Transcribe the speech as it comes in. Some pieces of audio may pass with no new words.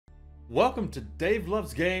Welcome to Dave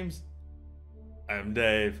Loves Games. I'm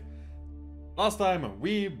Dave. Last time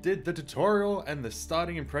we did the tutorial and the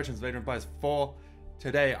starting impressions of Age of Empires 4.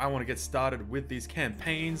 Today I want to get started with these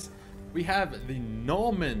campaigns. We have the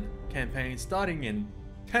Norman campaign starting in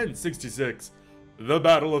 1066, the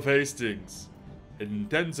Battle of Hastings. In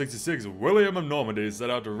 1066, William of Normandy set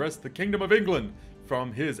out to wrest the Kingdom of England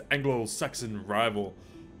from his Anglo-Saxon rival.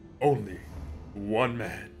 Only one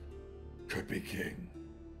man could be king.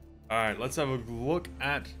 Alright, let's have a look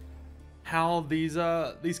at how these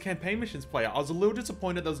campaign missions play out. I was a little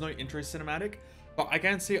disappointed there was no intro cinematic, but I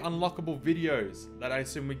can see unlockable videos that I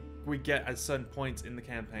assume we get at certain points in the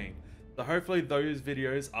campaign. So hopefully those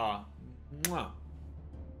videos are mwah.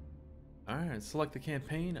 Alright, select the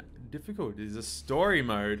campaign. Difficulty is a story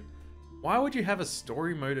mode. Why would you have a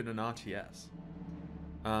story mode in an RTS?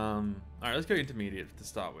 Alright, let's go intermediate to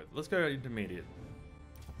start with. Let's go intermediate.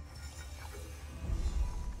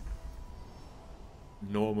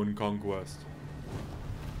 Norman Conquest.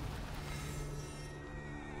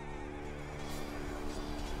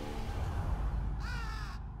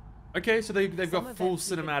 Okay, so they've got full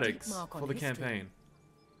cinematics for the campaign.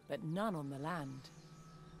 But none on the land.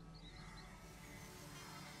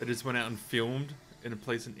 They just went out and filmed in a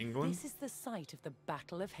place in England. This is the site of the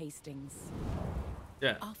Battle of Hastings.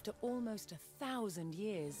 Yeah. After almost 1,000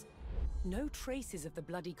 years, no traces of the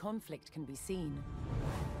bloody conflict can be seen.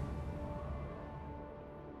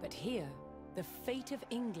 But here, the fate of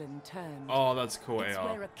England turned. Oh, that's cool, It's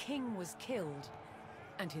AR. where a king was killed,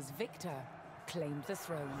 and his victor claimed the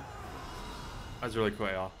throne. That's really cool,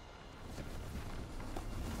 AR.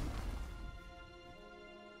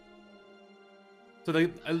 So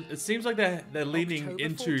it seems like they're leaning October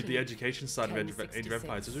into 14th, the education side of Age of 1066.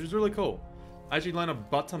 Empires, which is really cool. I actually learned a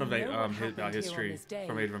butt ton of We know what happened here on history this day.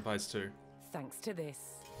 from Age of Empires 2. Thanks to this.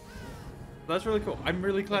 That's really cool. I'm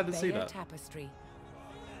really glad to see Bayer that. Tapestry.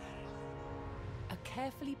 A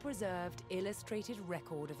carefully preserved illustrated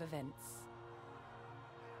record of events.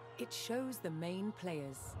 It shows the main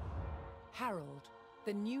players. Harold,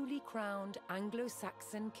 the newly crowned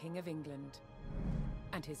Anglo-Saxon King of England,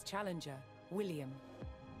 and his challenger, William,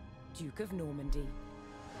 Duke of Normandy.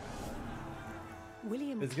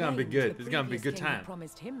 William It's gonna be claimed good. the It's gonna be a previous good king had time.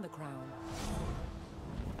 promised him the crown.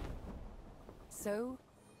 So,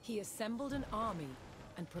 he assembled an army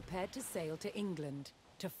and prepared to sail to England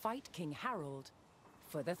to fight King Harold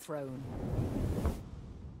for the throne.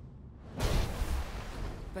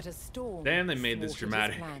 But a storm Damn, they made this thwarted his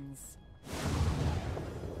dramatic. plans.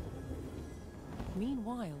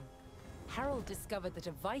 Meanwhile, Harold discovered that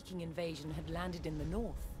a Viking invasion had landed in the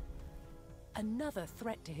north. Another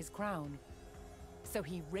threat to his crown. So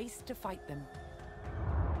he raced to fight them.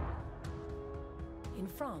 In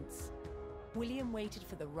France, William waited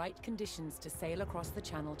for the right conditions to sail across the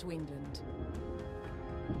Channel to England.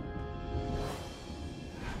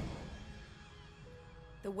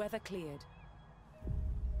 The weather cleared.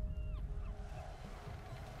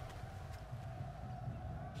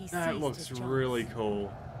 He That seized looks his really chance.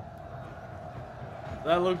 cool.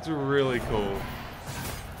 That looked really cool.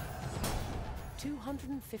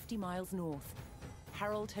 250 miles north,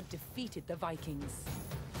 Harold had defeated the Vikings.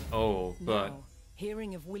 Oh, but Now,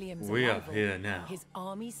 hearing of William's we are arrival, here now. his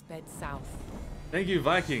army sped south. Thank you,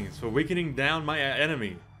 Vikings, for weakening down my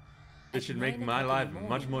enemy. This At should make 9 my o'clock life in the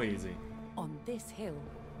much more morning, easy. On this hill,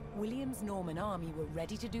 William's Norman army were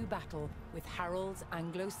ready to do battle with Harold's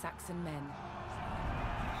Anglo-Saxon men.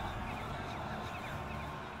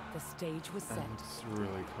 The stage was That set, looks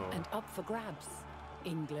really cool. and up for grabs,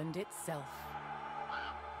 England itself.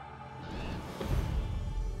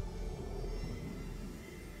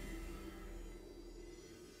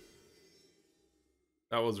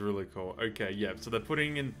 That was really cool. Okay, yeah. So they're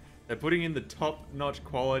putting in the top-notch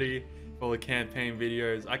quality for the campaign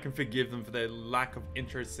videos. I can forgive them for their lack of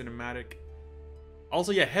intro cinematic.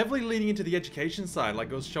 Also, yeah, heavily leaning into the education side.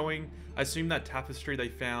 Like it was showing, I assume that tapestry they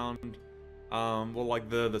found, well, like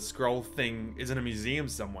the scroll thing is in a museum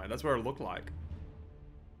somewhere. That's where it looked like.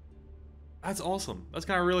 That's awesome. That's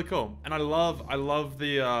kind of really cool. And I love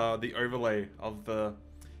the overlay of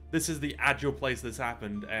this is the actual place this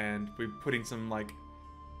happened, and we're putting some like.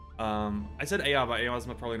 I said AR, but AR is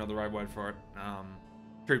probably not the right word for it.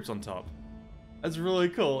 Troops on top. That's really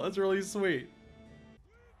cool. That's really sweet.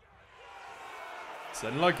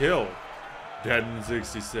 Senlac Hill,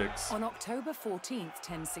 1066. On October 14th,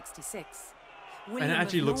 1066, William And it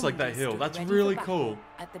actually of looks like that Normandy hill. stood That's ready for really battle cool.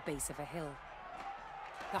 At the base of a hill.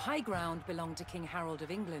 The high ground belonged to King Harold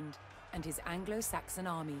of England and his Anglo-Saxon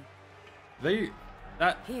army.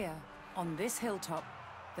 That Here, on this hilltop,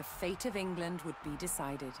 the fate of England would be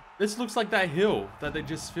decided. This looks like that hill that they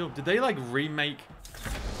just filmed. Did they like remake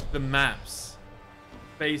the maps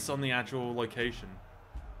based on the actual location?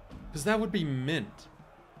 Because that would be mint.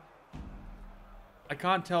 I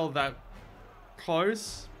can't tell that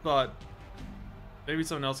close, but maybe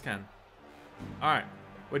someone else can. Alright,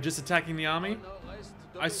 we're just attacking the army.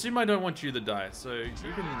 I assume I don't want you to die, so you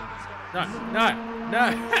can... No.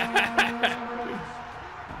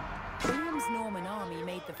 William's Norman army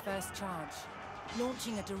made the first charge,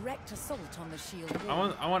 launching a direct assault on the shield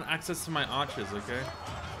wall. I want access to my archers, okay?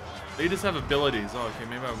 They just have abilities. Oh, okay,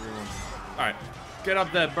 maybe I'll rewind. Alright, get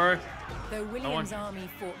up there, bro. Though William's army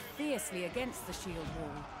fought fiercely against the shield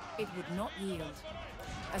wall, it would not yield.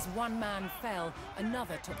 As one man fell,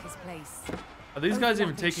 another took his place. Are these guys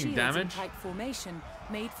even Overlapping taking shields damage? in tight formation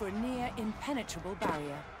made for a near impenetrable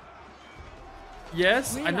barrier.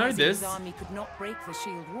 Yes, I know Realizing this. his army could not break the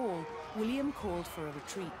shield wall, William called for a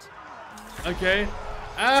retreat. Okay.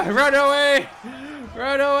 Ah, run away!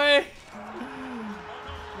 Run away!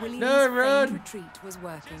 William's No, feigned run! retreat was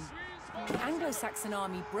working. The Anglo-Saxon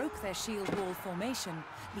army broke their shield wall formation,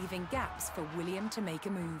 leaving gaps for William to make a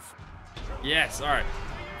move. Yes, alright.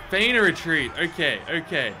 Feign a retreat.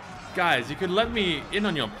 Okay. Guys, you could let me in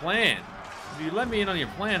on your plan. If you let me in on your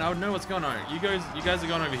plan, I would know what's going on. You guys are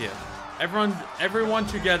going over here. Everyone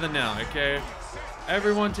together now, okay?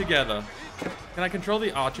 Everyone together. Can I control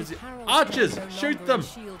the archers? Archers! No Shoot longer them! in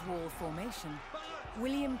shield wall formation.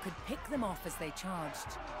 William could pick them off as they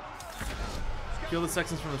charged. Kill the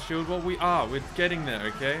Saxons from the shield wall. We're getting there,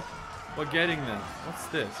 okay? We're getting there. What's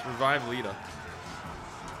this? Revive leader.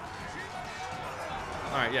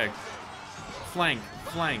 Alright, yeah. Flank.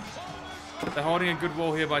 They're holding a good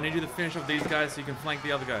wall here, but I need you to finish off these guys so you can flank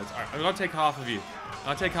the other guys. Alright, I'm gonna take half of you.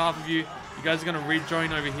 I'll take half of you. You guys are gonna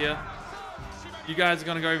rejoin over here. You guys are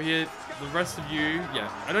gonna go over here. The rest of you,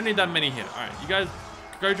 yeah. I don't need that many here. Alright, you guys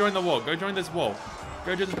go join the wall. Go join this wall.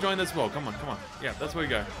 Go just join this wall. Come on. Yeah, that's where we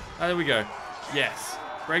go. There we go. Yes.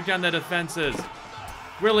 Break down their defenses.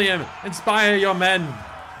 William, inspire your men.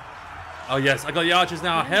 Oh yes, I got the archers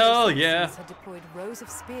now. Hell yeah. Had deployed rows of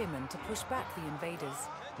spearmen to push back the invaders.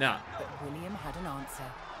 Now. But William had an answer.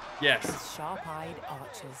 Yes. His sharp-eyed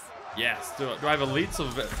archers. Yes. Do I have elites or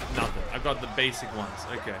nothing? I've got the basic ones.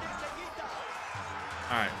 Okay.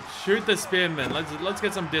 All right. Shoot the spearmen. Let's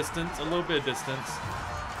get some distance. A little bit of distance.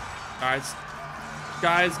 All right.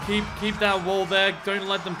 Guys, keep that wall there. Don't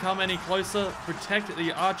let them come any closer. Protect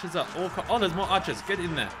the archers at all costs. Oh, there's more archers. Get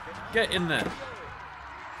in there. Get in there.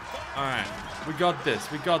 All right. We got this,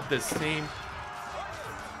 team.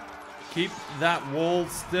 Keep that wall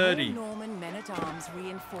sturdy. More Norman men-at-arms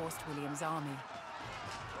reinforced William's army.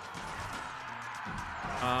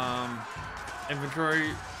 Inventory.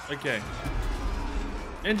 Okay.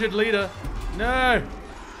 Injured leader. No.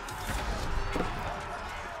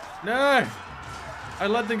 No. I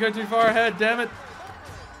let them go too far ahead, damn it.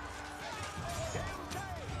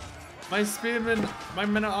 My spearmen, my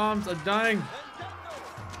men-at-arms are dying.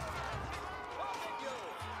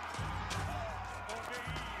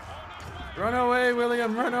 Run away,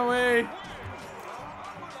 William, run away.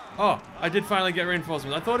 Oh, I did finally get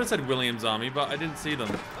reinforcements. I thought it said William's army, but I didn't see them.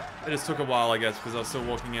 It just took a while, I guess, because I was still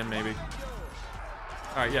walking in, maybe.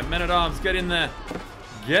 Alright, yeah, men-at-arms, get in there.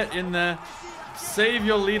 Get in there. Save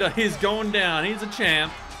your leader. He's going down. He's a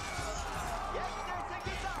champ.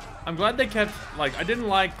 I'm glad they kept, like, I didn't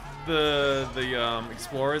like the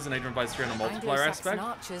explorers and Age of Empires 3 on the multiplayer aspect.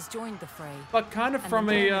 Archers joined the fray. But kind of from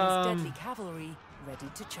a deadly cavalry ready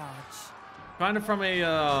to charge. Kind of from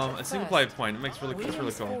a single player point. It makes it's really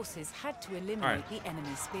William's cool. forces had to eliminate the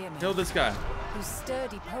enemy spearmen. Kill this guy. Whose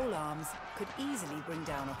sturdy polearms could easily bring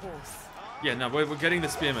down a horse. Yeah, no, we're getting the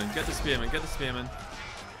spearmen. Get the spearmen. Get the spearmen.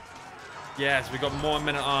 Yes, we got more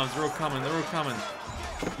men-at-arms. They're all coming. They're all coming.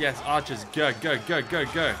 Yes, archers. Go, go, go, go,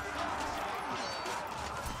 go.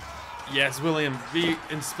 Yes, William. Be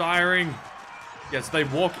inspiring. Yes, they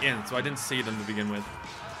walk in, so I didn't see them to begin with.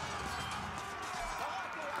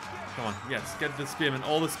 Come on. Yes, get the spearmen.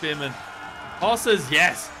 All the spearmen. Horses,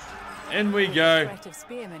 yes. In we go. The threat of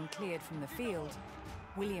spearmen cleared from the field.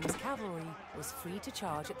 William's cavalry was free to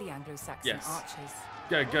charge at the Anglo-Saxon archers.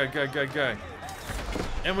 Go, go, go, go, go.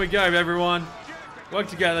 In we go, everyone. Work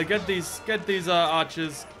together. Get these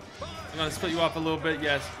archers. I'm gonna split you up a little bit.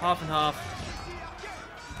 Yes, half and half.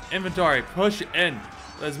 Inventory. Push in.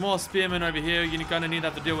 There's more spearmen over here. You're gonna need to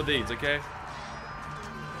have to deal with these, okay?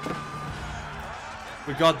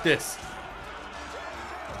 We got this.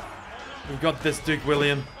 We got this, Duke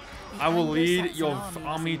William. I will lead your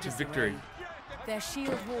army to victory. Their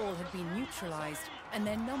shield wall had been neutralized, and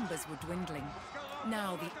their numbers were dwindling.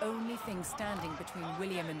 Now the only thing standing between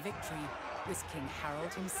William and victory was King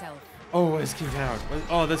Harold himself. Oh, where's King Harold?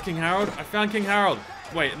 Oh, there's King Harold. I found King Harold.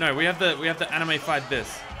 Wait, no, we have to anime fight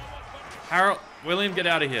this. Harold, William, get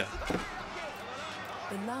out of here.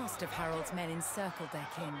 The last of Harold's men encircled their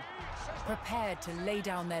king, prepared to lay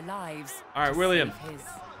down their lives. All right, William. His.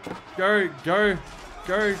 Go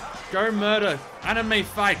murder. Anime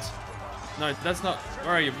fight. No, that's not.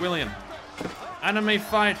 Where are you, William? Anime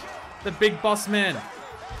fight. The big boss man.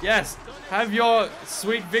 Yes. Have your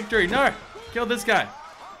sweet victory. No. Kill this guy.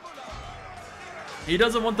 He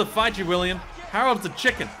doesn't want to fight you, William. Harold's a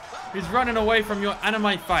chicken. He's running away from your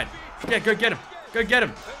anime fight. Yeah, go get him. Go get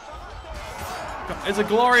him. It's a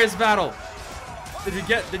glorious battle. Did you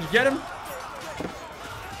get him?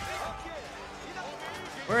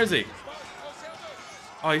 Where is he?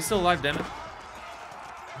 Oh, he's still alive, damn it.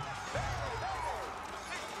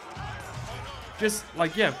 Just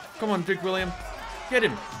like, yeah, come on, Duke William. Get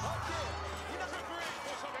him.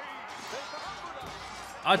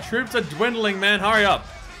 Our troops are dwindling, man. Hurry up.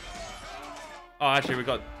 Oh, actually, we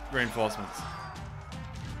got reinforcements.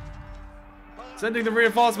 Sending the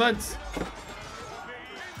reinforcements.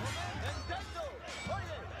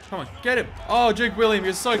 Come on, get him. Oh, Duke William,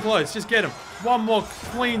 you're so close. Just get him. One more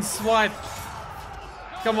clean swipe.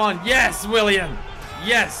 Come on. Yes, William.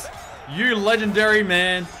 Yes. You legendary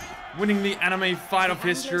man. Winning the anime fight of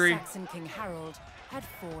history. Anglo-Saxon King Harold had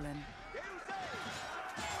fallen.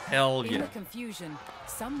 Hell yeah. In the confusion,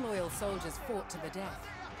 some loyal soldiers fought to the death,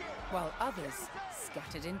 while others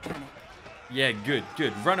scattered in panic. Yeah, good.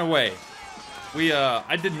 Run away.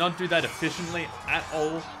 I did not do that efficiently at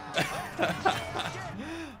all.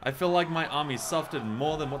 I feel like my army suffered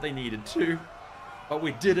more than what they needed to, but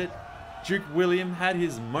we did it. Duke William had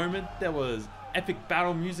his moment. There was epic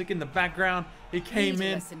battle music in the background. He came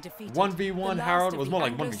in, 1v1 Harold. It was more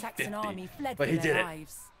like 1v50, but he did it.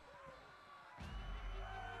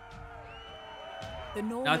 The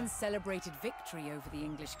Normans celebrated victory over the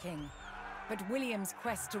English king, but William's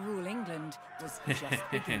quest to rule England was just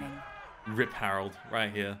beginning. Rip Harold,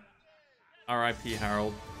 right here. R.I.P.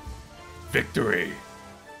 Harold. Victory!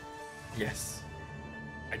 Yes,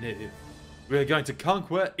 I knew. We're going to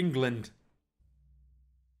conquer England.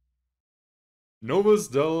 Novus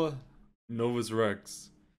Stella, Novus Rex.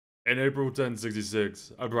 In April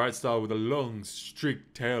 1066, a bright star with a long,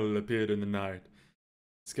 streaked tail appeared in the night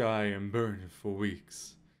sky and burned for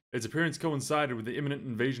weeks. Its appearance coincided with the imminent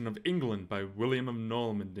invasion of England by William of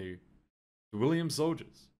Normandy. The William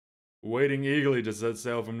soldiers, waiting eagerly to set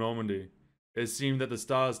sail from Normandy, it seemed that the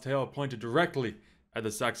star's tail pointed directly at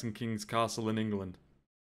the Saxon king's castle in England.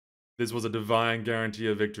 This was a divine guarantee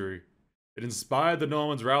of victory. It inspired the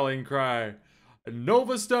Normans' rallying cry,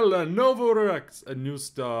 Nova Stella, Nova Rex, a new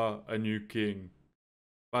star, a new king.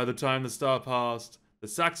 By the time the star passed, the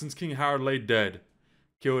Saxons' King Harold lay dead,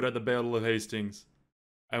 killed at the Battle of Hastings,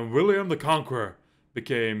 and William the Conqueror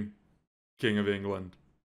became King of England.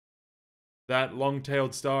 That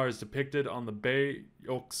long-tailed star is depicted on the Bay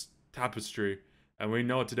York's tapestry, and we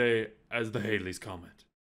know it today as the Halley's Comet.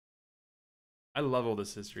 I love all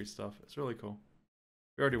this history stuff. It's really cool.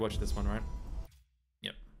 We already watched this one, right?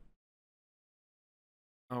 Yep.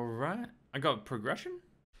 Alright. I got progression?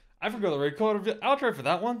 I forgot to record the outro for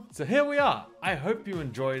that one. So here we are. I hope you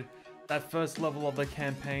enjoyed that first level of the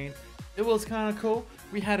campaign. It was kind of cool.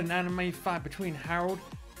 We had an anime fight between Harold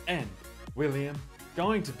and William,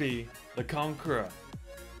 going to be the Conqueror.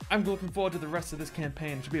 I'm looking forward to the rest of this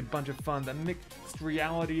campaign. It should be a bunch of fun. The mixed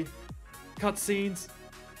reality cutscenes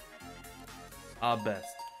are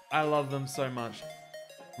best. I love them so much.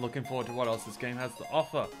 Looking forward to what else this game has to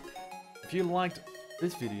offer. If you liked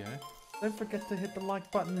this video, don't forget to hit the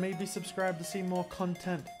like button, maybe subscribe to see more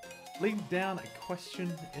content. Leave down a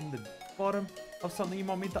question in the bottom of something you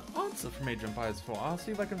want me to answer from Age of Empires 4. I'll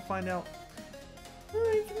see if I can find out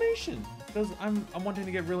more information, because I'm wanting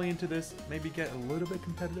to get really into this, maybe get a little bit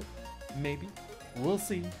competitive, maybe. We'll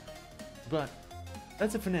see. But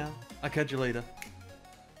that's it for now. I'll catch you later.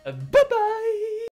 Bye-bye!